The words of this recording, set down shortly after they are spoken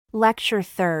Lecture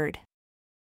 3rd.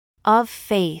 Of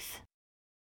Faith.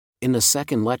 In the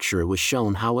second lecture it was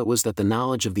shown how it was that the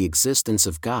knowledge of the existence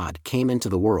of God came into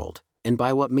the world, and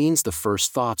by what means the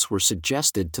first thoughts were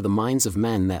suggested to the minds of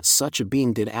men that such a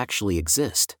being did actually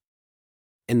exist.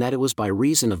 And that it was by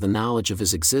reason of the knowledge of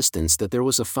his existence that there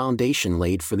was a foundation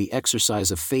laid for the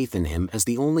exercise of faith in him as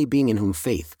the only being in whom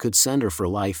faith could center for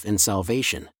life and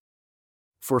salvation.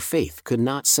 For faith could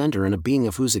not center in a being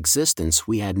of whose existence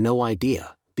we had no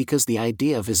idea, because the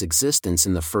idea of his existence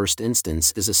in the first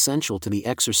instance is essential to the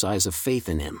exercise of faith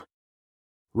in him.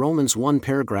 Romans 1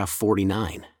 paragraph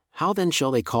 49, How then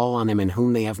shall they call on him in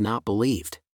whom they have not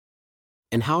believed?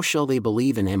 And how shall they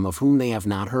believe in him of whom they have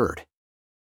not heard?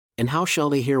 And how shall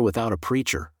they hear without a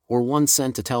preacher, or one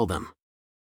sent to tell them?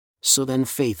 So then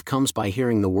faith comes by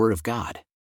hearing the word of God.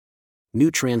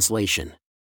 New Translation.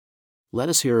 Let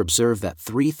us here observe that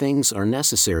three things are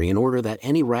necessary in order that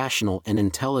any rational and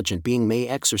intelligent being may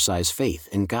exercise faith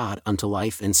in God unto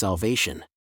life and salvation.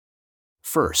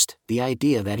 First, the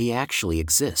idea that he actually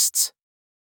exists.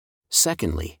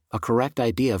 Secondly, a correct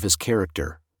idea of his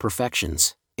character,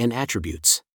 perfections, and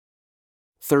attributes.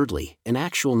 Thirdly, an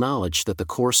actual knowledge that the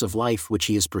course of life which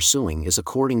he is pursuing is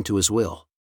according to his will.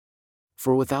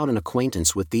 For without an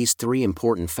acquaintance with these three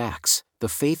important facts, the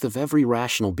faith of every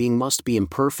rational being must be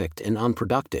imperfect and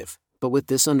unproductive, but with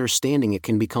this understanding it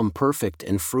can become perfect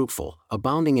and fruitful,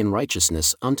 abounding in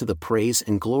righteousness unto the praise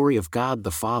and glory of God the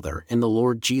Father and the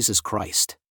Lord Jesus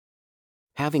Christ.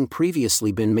 Having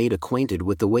previously been made acquainted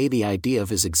with the way the idea of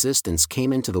his existence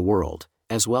came into the world,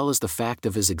 as well as the fact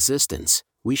of his existence,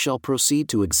 we shall proceed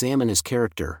to examine his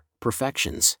character,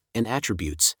 perfections, and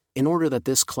attributes, in order that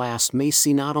this class may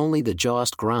see not only the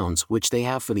just grounds which they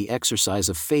have for the exercise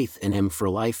of faith in him for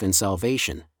life and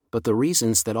salvation, but the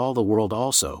reasons that all the world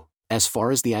also, as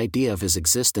far as the idea of his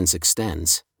existence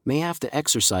extends, may have to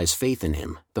exercise faith in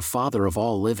him, the Father of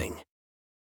all living.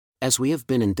 As we have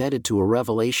been indebted to a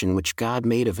revelation which God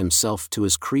made of himself to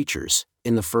his creatures,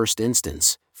 in the first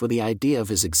instance, for the idea of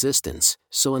his existence,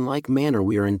 so in like manner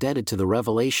we are indebted to the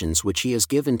revelations which he has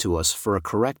given to us for a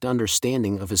correct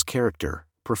understanding of his character,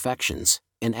 perfections,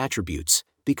 and attributes,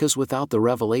 because without the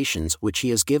revelations which he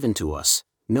has given to us,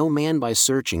 no man by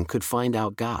searching could find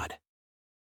out God.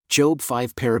 Job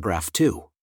 5 paragraph 2.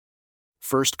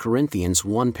 1 Corinthians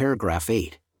 1 paragraph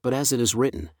 8, But as it is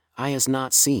written, Eye has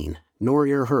not seen, nor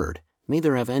ear heard,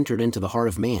 neither have entered into the heart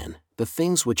of man, the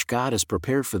things which God has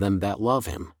prepared for them that love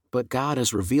him, but God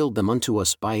has revealed them unto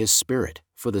us by his Spirit,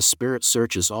 for the Spirit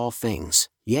searches all things,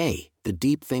 yea, the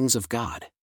deep things of God.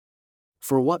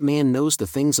 For what man knows the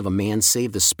things of a man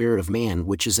save the spirit of man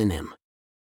which is in him?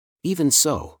 Even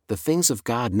so, the things of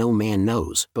God no man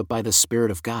knows but by the Spirit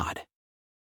of God.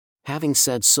 Having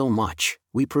said so much,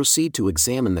 we proceed to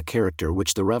examine the character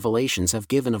which the revelations have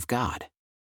given of God.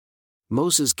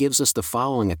 Moses gives us the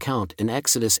following account in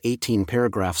Exodus 18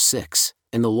 paragraph 6,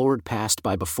 And the Lord passed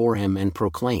by before him and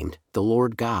proclaimed, the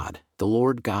Lord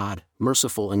God,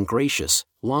 merciful and gracious,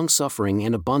 long-suffering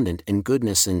and abundant in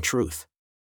goodness and truth.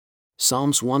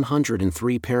 Psalms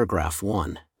 103 paragraph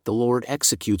 1, The Lord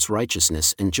executes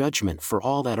righteousness and judgment for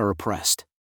all that are oppressed.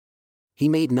 He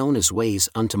made known his ways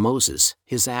unto Moses,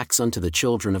 his acts unto the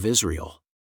children of Israel.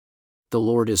 The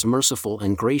Lord is merciful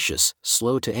and gracious,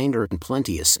 slow to anger and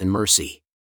plenteous in mercy.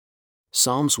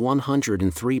 Psalms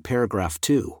 103 paragraph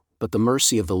 2, But the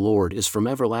mercy of the Lord is from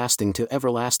everlasting to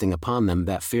everlasting upon them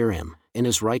that fear him, and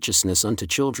his righteousness unto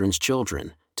children's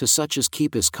children, to such as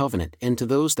keep his covenant and to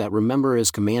those that remember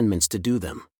his commandments to do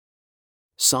them.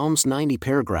 Psalms 90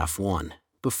 paragraph 1,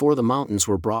 Before the mountains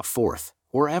were brought forth,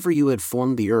 or ever you had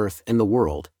formed the earth and the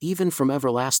world, even from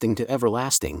everlasting to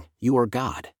everlasting, you are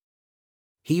God.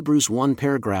 Hebrews 1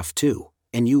 paragraph 2,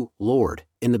 And you, Lord,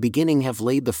 in the beginning have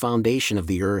laid the foundation of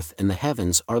the earth, and the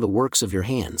heavens are the works of your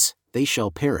hands, they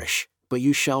shall perish, but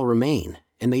you shall remain,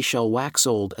 and they shall wax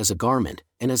old as a garment,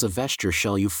 and as a vesture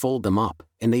shall you fold them up,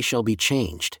 and they shall be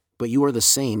changed, but you are the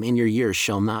same, and your years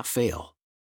shall not fail.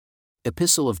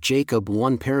 Epistle of Jacob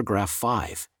 1 paragraph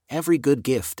 5, Every good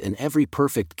gift and every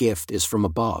perfect gift is from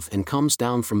above and comes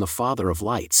down from the Father of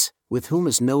lights, with whom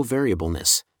is no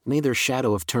variableness, neither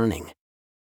shadow of turning.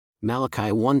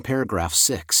 Malachi 1 paragraph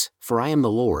 6, For I am the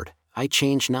Lord, I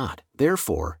change not,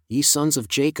 therefore, ye sons of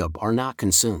Jacob are not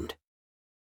consumed.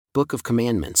 Book of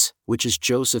Commandments, which is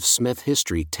Joseph Smith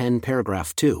History 10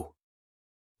 paragraph 2.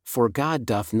 For God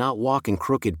doth not walk in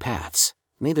crooked paths,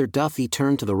 neither doth he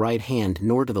turn to the right hand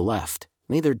nor to the left,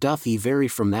 neither doth he vary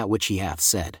from that which he hath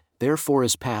said, therefore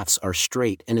his paths are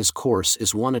straight and his course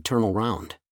is one eternal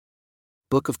round.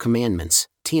 Book of Commandments,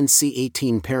 T&C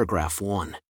 18 paragraph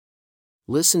 1.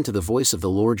 Listen to the voice of the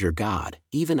Lord your God,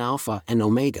 even Alpha and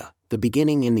Omega, the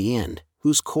beginning and the end,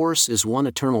 whose course is one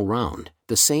eternal round,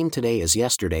 the same today as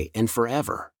yesterday and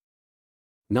forever.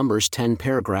 Numbers 10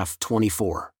 paragraph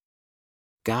 24.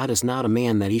 God is not a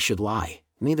man that he should lie,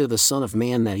 neither the Son of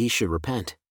Man that he should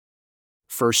repent.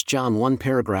 1 John 1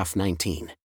 paragraph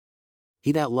 19.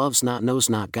 He that loves not knows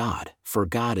not God, for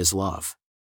God is love.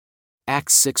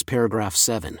 Acts 6 paragraph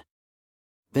 7.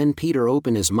 Then Peter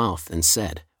opened his mouth and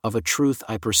said, Of a truth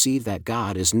I perceive that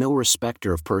God is no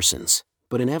respecter of persons,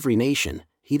 but in every nation,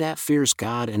 he that fears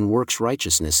God and works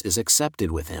righteousness is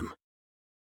accepted with him.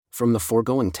 From the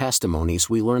foregoing testimonies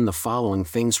we learn the following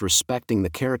things respecting the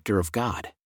character of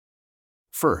God.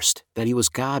 First, that he was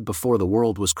God before the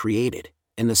world was created,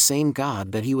 and the same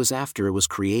God that he was after it was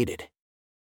created.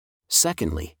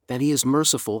 Secondly, that he is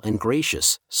merciful and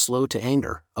gracious, slow to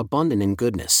anger, abundant in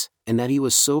goodness, and that he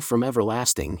was so from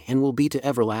everlasting and will be to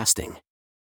everlasting.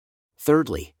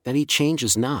 Thirdly, that he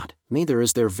changes not, neither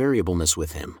is there variableness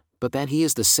with him, but that he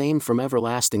is the same from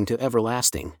everlasting to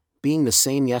everlasting, being the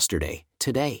same yesterday,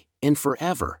 today, and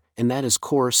forever, and that his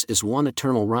course is one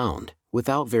eternal round,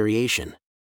 without variation.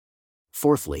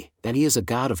 Fourthly, that he is a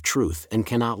God of truth and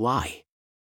cannot lie.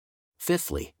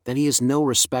 Fifthly, that he is no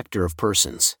respecter of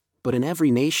persons, but in every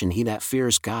nation he that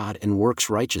fears God and works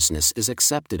righteousness is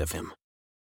accepted of him.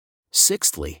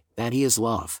 Sixthly, that he is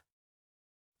love.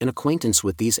 An acquaintance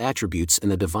with these attributes in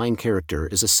the divine character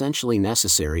is essentially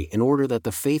necessary in order that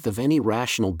the faith of any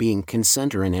rational being can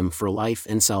center in him for life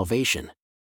and salvation.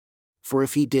 For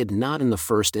if he did not in the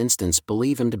first instance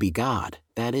believe him to be God,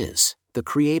 that is, the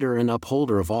Creator and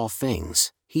upholder of all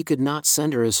things, he could not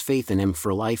center his faith in him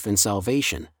for life and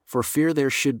salvation, for fear there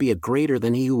should be a greater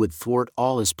than he who would thwart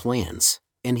all his plans,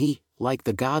 and he, like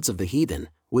the gods of the heathen,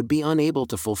 would be unable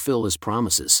to fulfill his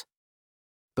promises.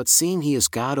 But seeing he is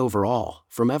God over all,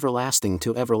 from everlasting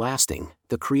to everlasting,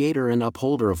 the Creator and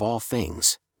upholder of all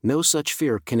things, no such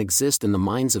fear can exist in the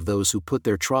minds of those who put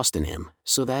their trust in him,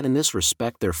 so that in this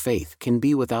respect their faith can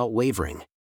be without wavering.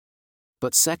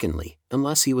 But secondly,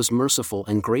 unless he was merciful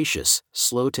and gracious,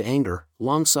 slow to anger,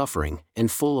 long-suffering,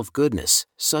 and full of goodness,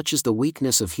 such is the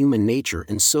weakness of human nature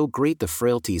and so great the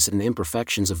frailties and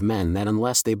imperfections of men that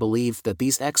unless they believed that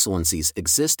these excellencies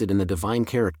existed in the divine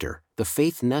character, the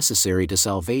faith necessary to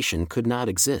salvation could not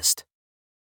exist.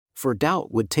 For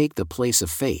doubt would take the place of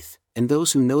faith, and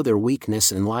those who know their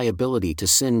weakness and liability to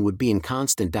sin would be in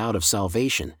constant doubt of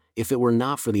salvation, if it were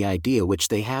not for the idea which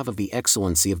they have of the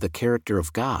excellency of the character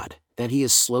of God, that he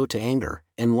is slow to anger,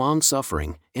 and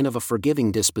long-suffering, and of a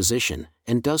forgiving disposition,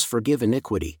 and does forgive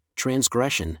iniquity,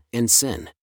 transgression, and sin.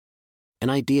 An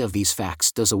idea of these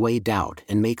facts does away doubt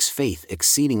and makes faith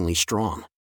exceedingly strong.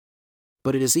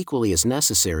 But it is equally as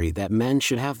necessary that men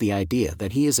should have the idea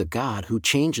that he is a God who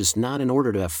changes not in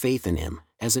order to have faith in him,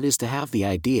 as it is to have the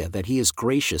idea that he is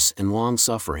gracious and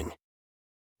long-suffering.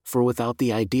 For without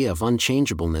the idea of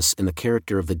unchangeableness in the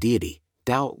character of the deity,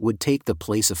 doubt would take the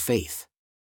place of faith.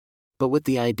 But with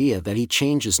the idea that he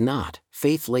changes not,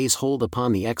 faith lays hold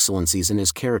upon the excellencies in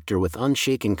his character with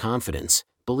unshaken confidence,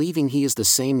 believing he is the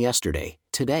same yesterday,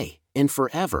 today, and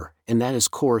forever, and that his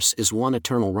course is one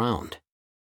eternal round.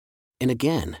 And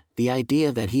again, the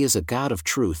idea that he is a God of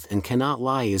truth and cannot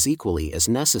lie is equally as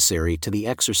necessary to the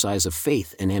exercise of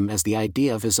faith in him as the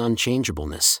idea of his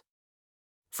unchangeableness.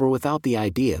 For without the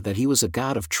idea that he was a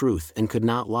God of truth and could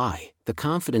not lie, the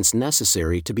confidence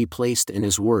necessary to be placed in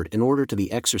his word in order to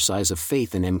the exercise of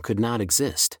faith in him could not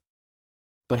exist.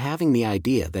 But having the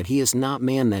idea that he is not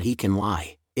man that he can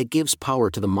lie, it gives power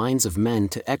to the minds of men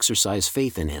to exercise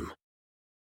faith in him.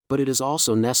 But it is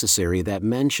also necessary that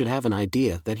men should have an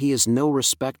idea that he is no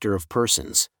respecter of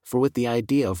persons, for with the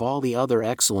idea of all the other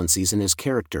excellencies in his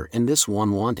character and this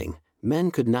one wanting,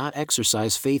 men could not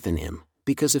exercise faith in him,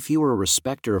 because if he were a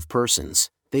respecter of persons,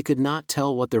 they could not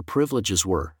tell what their privileges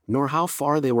were, nor how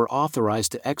far they were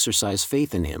authorized to exercise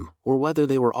faith in him, or whether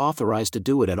they were authorized to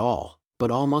do it at all,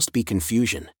 but all must be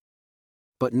confusion.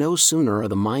 But no sooner are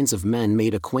the minds of men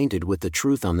made acquainted with the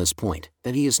truth on this point,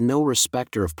 that he is no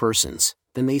respecter of persons,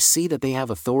 than they see that they have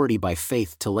authority by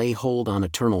faith to lay hold on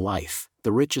eternal life,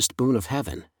 the richest boon of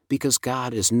heaven, because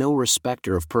God is no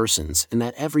respecter of persons and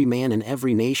that every man in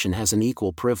every nation has an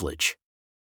equal privilege.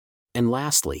 And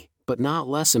lastly, but not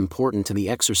less important to the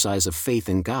exercise of faith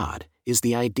in God, is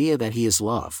the idea that he is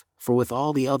love, for with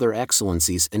all the other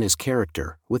excellencies in his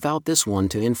character, without this one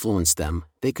to influence them,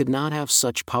 they could not have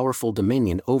such powerful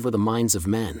dominion over the minds of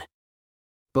men.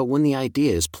 But when the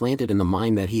idea is planted in the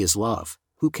mind that he is love,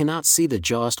 who cannot see the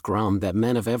just ground that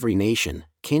men of every nation,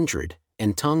 kindred,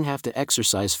 and tongue have to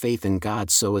exercise faith in God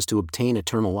so as to obtain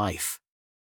eternal life?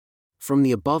 From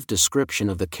the above description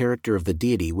of the character of the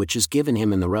deity which is given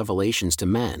him in the revelations to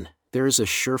men, there is a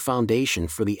sure foundation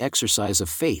for the exercise of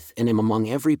faith in him among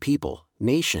every people,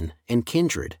 nation, and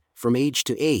kindred, from age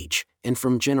to age, and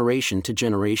from generation to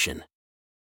generation.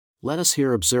 Let us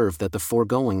here observe that the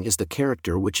foregoing is the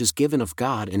character which is given of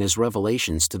God in his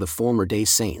revelations to the former-day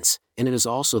saints, and it is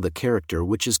also the character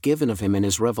which is given of him in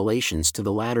his revelations to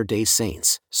the latter-day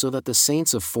saints, so that the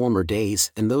saints of former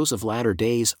days and those of latter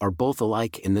days are both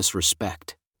alike in this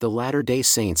respect, the latter-day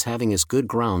saints having as good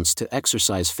grounds to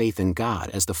exercise faith in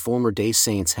God as the former-day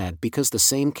saints had, because the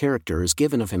same character is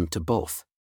given of him to both.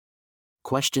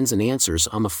 Questions and answers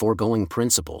on the foregoing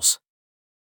principles.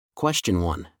 Question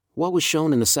 1. What was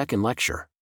shown in the second lecture?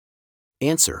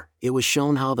 Answer: it was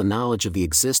shown how the knowledge of the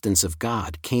existence of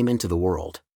God came into the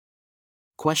world.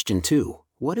 Question 2.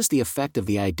 What is the effect of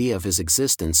the idea of his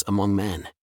existence among men?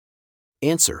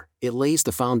 Answer: it lays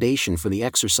the foundation for the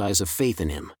exercise of faith in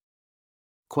him.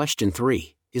 Question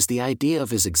 3. Is the idea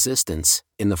of his existence,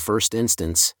 in the first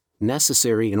instance,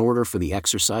 necessary in order for the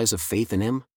exercise of faith in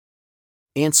him?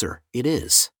 Answer: it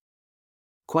is.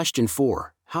 Question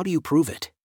 4. How do you prove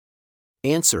it?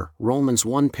 Answer: Romans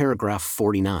 1 paragraph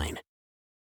 49.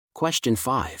 Question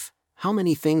 5. How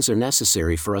many things are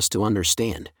necessary for us to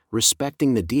understand,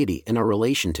 respecting the deity and our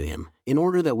relation to him, in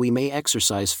order that we may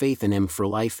exercise faith in him for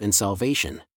life and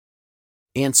salvation?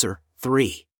 Answer: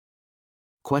 3.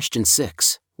 Question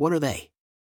 6. What are they?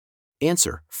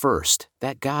 Answer: first,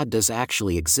 that God does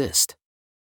actually exist.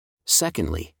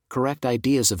 Secondly, correct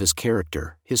ideas of his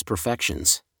character, his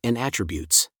perfections, and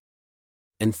attributes.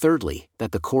 And thirdly,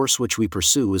 that the course which we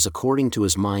pursue is according to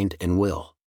his mind and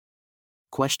will.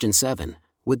 Question 7.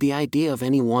 Would the idea of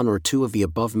any one or two of the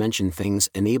above-mentioned things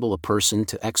enable a person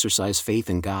to exercise faith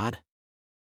in God?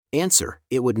 Answer: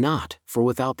 it would not, for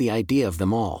without the idea of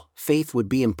them all, faith would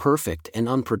be imperfect and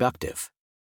unproductive.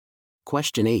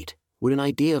 Question 8. Would an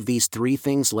idea of these three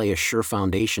things lay a sure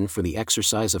foundation for the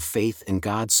exercise of faith in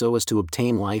God so as to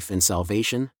obtain life and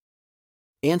salvation?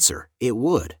 Answer: it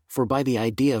would, for by the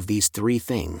idea of these three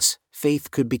things,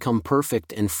 faith could become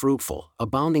perfect and fruitful,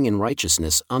 abounding in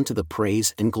righteousness unto the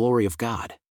praise and glory of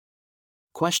God.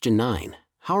 Question 9.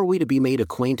 How are we to be made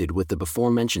acquainted with the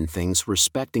before-mentioned things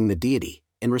respecting the deity,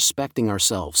 and respecting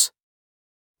ourselves?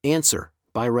 Answer: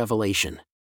 by revelation.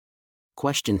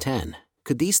 Question 10.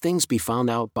 Could these things be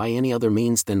found out by any other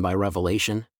means than by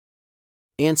revelation?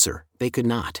 Answer: they could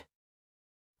not.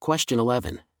 Question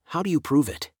 11. How do you prove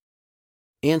it?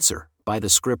 Answer: by the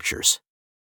Scriptures.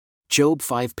 Job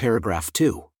 5 paragraph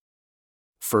 2.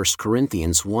 1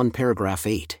 Corinthians 1 paragraph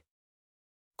 8.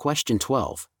 Question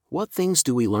 12. What things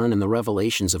do we learn in the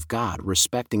revelations of God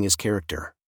respecting his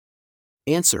character?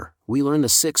 Answer: we learn the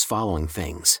 6 following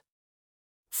things.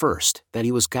 First, that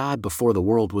he was God before the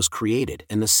world was created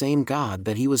and the same God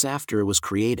that he was after it was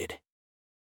created.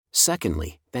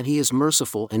 Secondly, that he is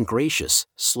merciful and gracious,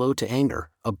 slow to anger,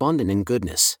 abundant in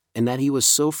goodness, and that he was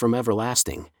so from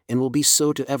everlasting, and will be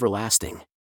so to everlasting.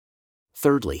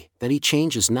 Thirdly, that he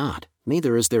changes not,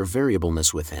 neither is there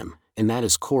variableness with him, and that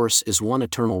his course is one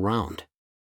eternal round.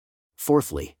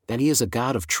 Fourthly, that he is a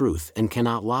God of truth and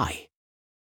cannot lie.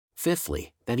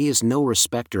 Fifthly, that he is no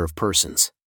respecter of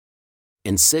persons.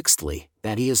 And sixthly,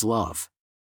 that he is love.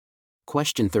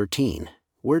 Question 13.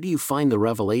 Where do you find the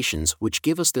revelations which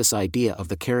give us this idea of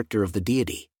the character of the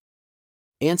deity?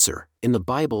 Answer: in the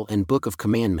Bible and Book of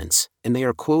Commandments, and they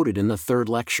are quoted in the third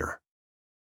lecture.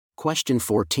 Question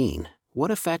 14.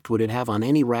 What effect would it have on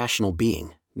any rational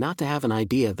being, not to have an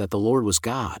idea that the Lord was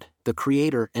God, the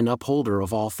Creator and upholder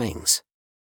of all things?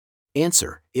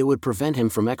 Answer: it would prevent him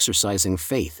from exercising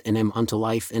faith in him unto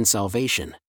life and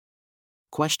salvation.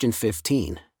 Question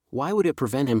 15. Why would it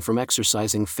prevent him from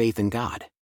exercising faith in God?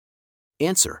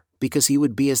 Answer: because he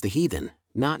would be as the heathen,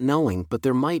 not knowing but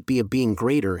there might be a being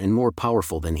greater and more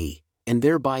powerful than he, and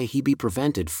thereby he be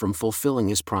prevented from fulfilling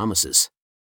his promises.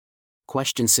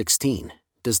 Question 16.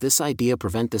 Does this idea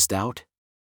prevent this doubt?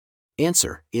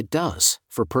 Answer: it does,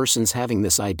 for persons having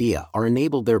this idea are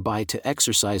enabled thereby to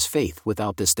exercise faith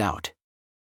without this doubt.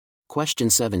 Question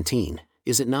 17.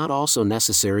 Is it not also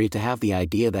necessary to have the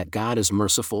idea that God is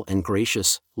merciful and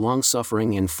gracious,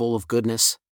 long-suffering and full of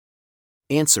goodness?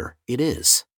 Answer: it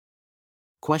is.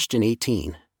 Question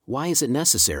 18. Why is it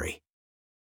necessary?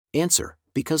 Answer: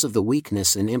 because of the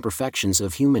weakness and imperfections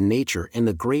of human nature and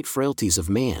the great frailties of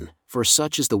man, for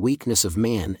such is the weakness of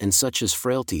man and such his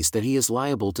frailties that he is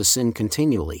liable to sin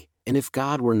continually, and if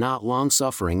God were not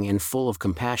long-suffering and full of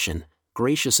compassion,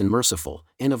 gracious and merciful,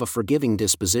 and of a forgiving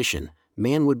disposition,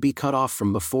 man would be cut off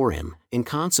from before him, in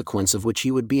consequence of which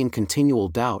he would be in continual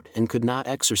doubt and could not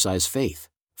exercise faith,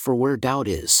 for where doubt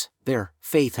is, there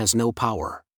faith has no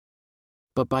power.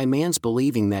 But by man's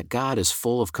believing that God is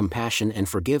full of compassion and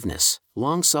forgiveness,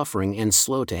 long-suffering and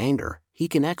slow to anger, he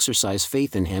can exercise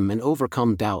faith in him and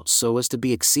overcome doubt so as to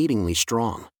be exceedingly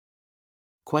strong.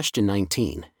 Question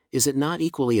 19. Is it not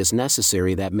equally as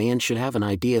necessary that man should have an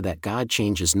idea that God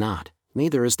changes not,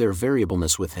 neither is there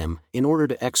variableness with him, in order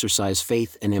to exercise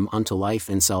faith in him unto life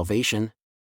and salvation?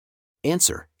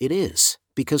 Answer: it is,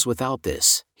 because without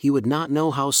this, he would not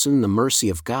know how soon the mercy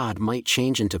of God might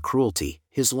change into cruelty,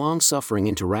 his long-suffering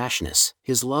into rashness,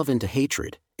 his love into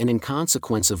hatred, and in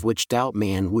consequence of which doubt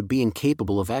man would be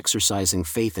incapable of exercising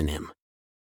faith in him.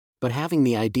 But having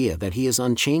the idea that he is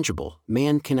unchangeable,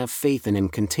 man can have faith in him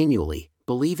continually,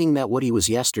 believing that what he was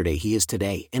yesterday he is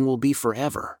today and will be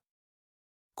forever.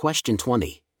 Question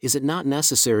 20. Is it not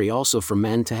necessary also for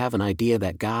men to have an idea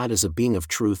that God is a being of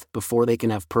truth before they can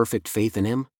have perfect faith in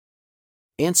him?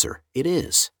 Answer: it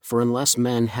is, for unless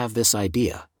men have this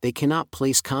idea, they cannot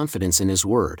place confidence in his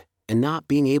word, and not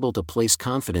being able to place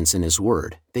confidence in his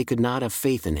word, they could not have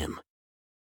faith in him.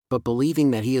 But believing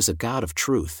that he is a God of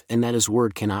truth and that his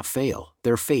word cannot fail,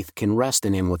 their faith can rest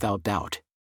in him without doubt.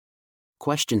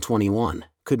 Question 21.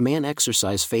 Could man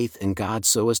exercise faith in God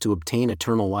so as to obtain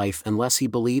eternal life unless he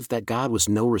believed that God was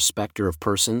no respecter of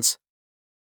persons?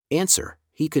 Answer: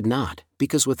 he could not,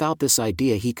 because without this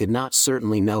idea he could not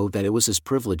certainly know that it was his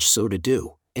privilege so to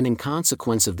do, and in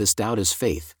consequence of this doubt his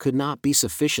faith could not be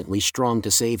sufficiently strong to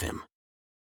save him.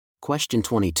 Question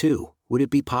 22. Would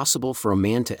it be possible for a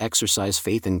man to exercise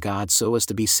faith in God so as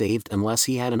to be saved unless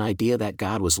he had an idea that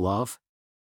God was love?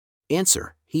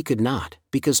 Answer: he could not,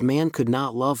 because man could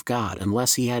not love God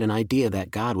unless he had an idea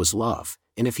that God was love,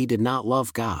 and if he did not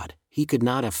love God, he could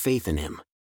not have faith in him.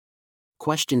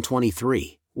 Question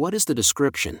 23. What is the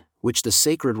description, which the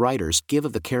sacred writers give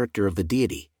of the character of the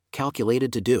deity,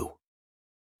 calculated to do?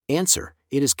 Answer: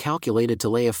 it is calculated to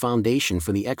lay a foundation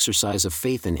for the exercise of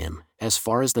faith in him, as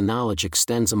far as the knowledge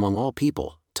extends among all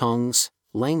people, tongues,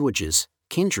 languages,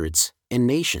 kindreds, and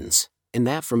nations, and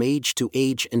that from age to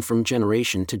age and from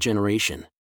generation to generation.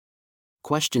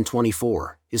 Question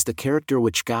 24. Is the character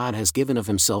which God has given of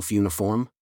himself uniform?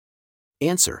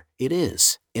 Answer: it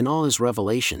is, in all his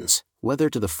revelations, whether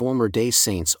to the former day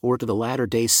saints or to the latter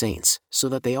day saints, so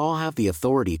that they all have the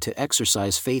authority to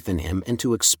exercise faith in him and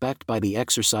to expect by the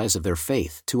exercise of their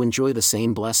faith to enjoy the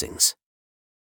same blessings.